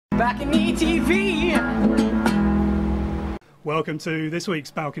BalconyTV. Welcome to this week's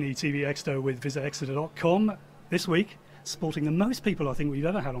Balcony TV Extra with visitexeter.com. This week, sporting the most people I think we've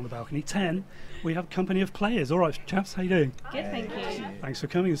ever had on the balcony, 10, we have company of players. All right, chaps, how you doing? Good, thank you. Thanks for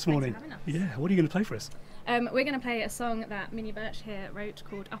coming this morning. Thanks for having us. Yeah, what are you going to play for us? We're going to play a song that Minnie Birch here wrote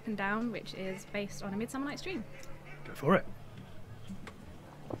called Up and Down, which is based on A Midsummer Night's Dream. Go for it.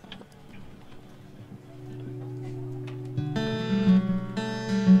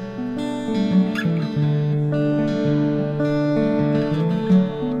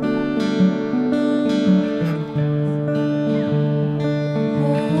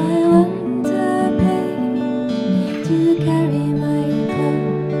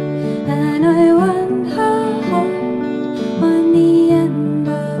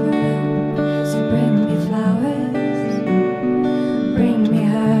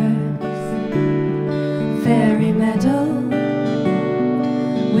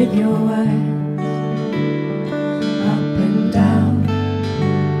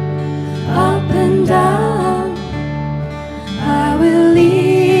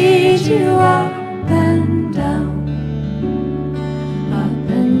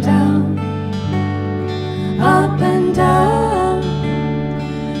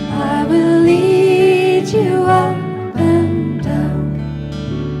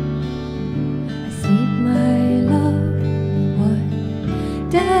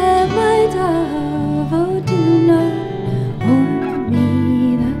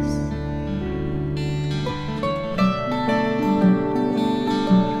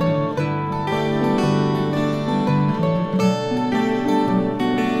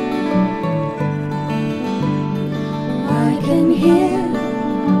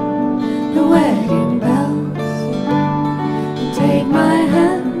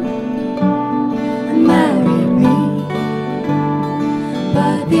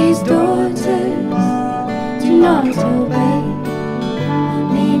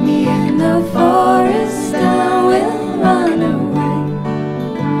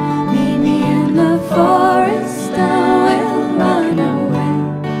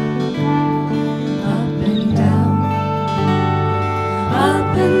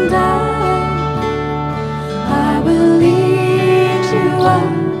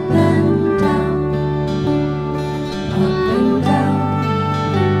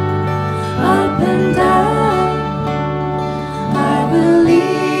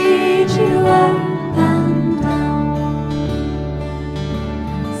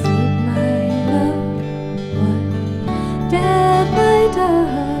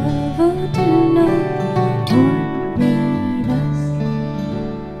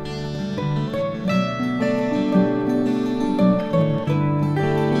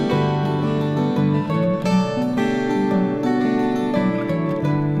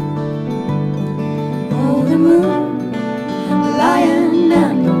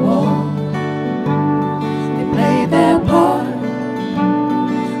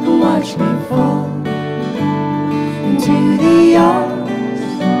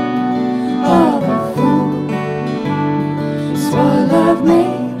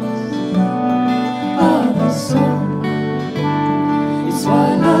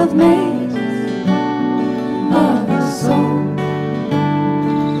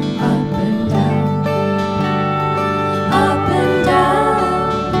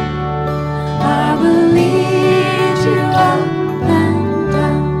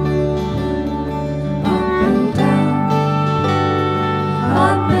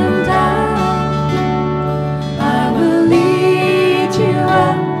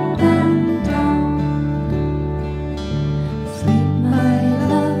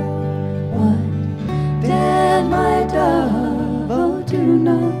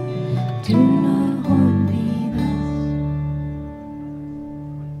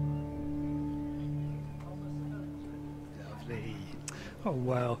 Oh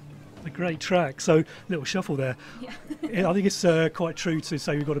wow, a great track. So little shuffle there. Yeah. I think it's quite true to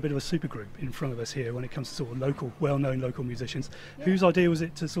say we've got a bit of a supergroup in front of us here when it comes to sort of local, well-known local musicians. Yeah. Whose idea was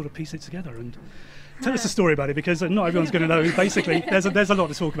it to sort of piece it together? And tell us a story about it, because not everyone's going to know. Basically, there's a lot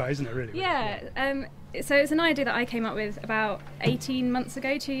to talk about, isn't there? Really. Yeah. So it's an idea that I came up with about 18 months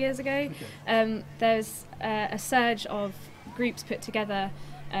ago, 2 years ago. Okay. There's a surge of groups put together.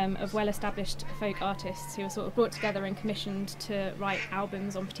 Of well-established folk artists who were sort of brought together and commissioned to write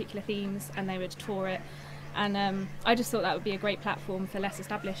albums on particular themes, and they would tour it. And I just thought that would be a great platform for less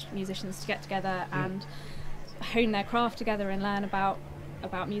established musicians to get together and hone their craft together and learn about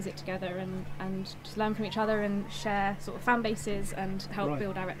about music together and just learn from each other and share sort of fan bases and help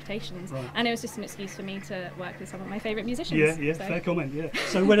build our reputations. And it was just an excuse for me to work with some of my favourite musicians. Yeah, so. Fair comment, yeah.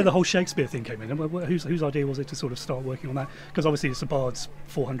 So where did the whole Shakespeare thing came in? And whose idea was it to sort of start working on that? Because obviously it's the Bard's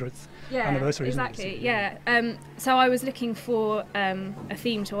 400th anniversary, exactly, isn't it? Yeah. So I was looking for a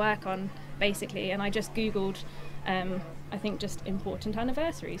theme to work on, basically, and I just Googled I think just important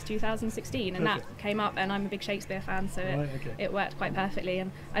anniversaries 2016, and that came up, and I'm a big Shakespeare fan, so it worked quite perfectly.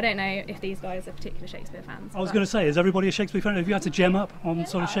 And I don't know if these guys are particular Shakespeare fans. I was going to say, is everybody a Shakespeare fan? Have you had to gem up on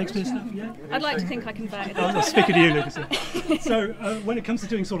sort of Shakespeare stuff? Yeah, I'd like to think I converted. I'm speaking to you, Lucas. So when it comes to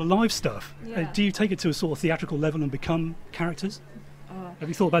doing sort of live stuff, do you take it to a sort of theatrical level and become characters? Have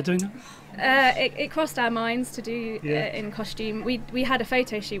you thought about doing that? It crossed our minds to do in costume. We had a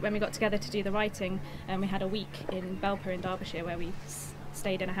photo shoot when we got together to do the writing, and we had a week in Belper in Derbyshire where we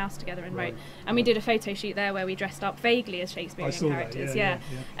stayed in a house together and wrote. And we did a photo shoot there where we dressed up vaguely as Shakespearean characters.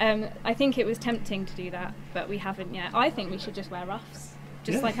 I think it was tempting to do that, but we haven't yet. I think we should just wear ruffs.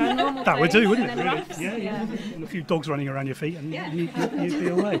 Just like our normal that would do, wouldn't it? Really? Yeah. And a few dogs running around your feet, and you'd be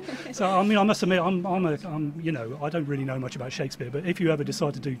away. So I mean, I must admit, I'm you know, I don't really know much about Shakespeare, but if you ever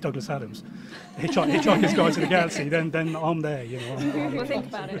decide to do Douglas Adams, Hitchhiker's Guide to the Galaxy, then I'm there. You know, we'll think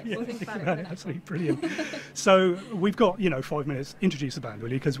about it. We'll think about it. Absolutely brilliant. So we've got 5 minutes. Introduce the band,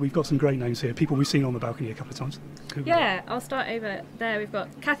 really, because we've got some great names here. People we've seen on the balcony a couple of times. I'll start over there. We've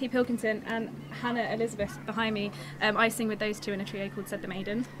got Kathy Pilkington and Hannah Elizabeth behind me. I sing with those two in a trio called Said the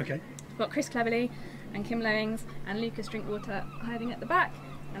Maiden. Okay. We've got Chris Cleverley and Kim Lowings and Lukas Drinkwater hiding at the back,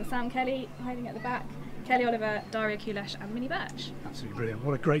 and Sam Kelly hiding at the back, Kelly Oliver, Daria Kulesh and Minnie Birch. Absolutely brilliant.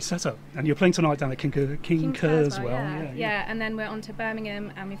 What a great setup. And you're playing tonight down at King Kurswell. Yeah, and then we're on to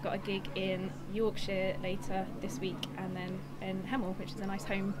Birmingham, and we've got a gig in Yorkshire later this week, and then in Hemel, which is a nice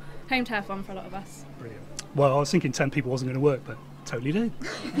home turf one for a lot of us. Brilliant. Well, I was thinking 10 people wasn't going to work, but totally did.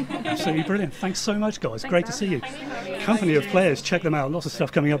 Absolutely brilliant. Thanks so much, guys. Great to see you. Company of Players, check them out. Lots of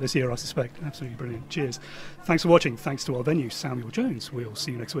stuff coming up this year, I suspect. Absolutely brilliant. Cheers. Thanks for watching. Thanks to our venue, Samuel Jones. We'll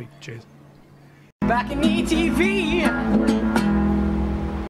see you next week. Cheers. BalconyTV.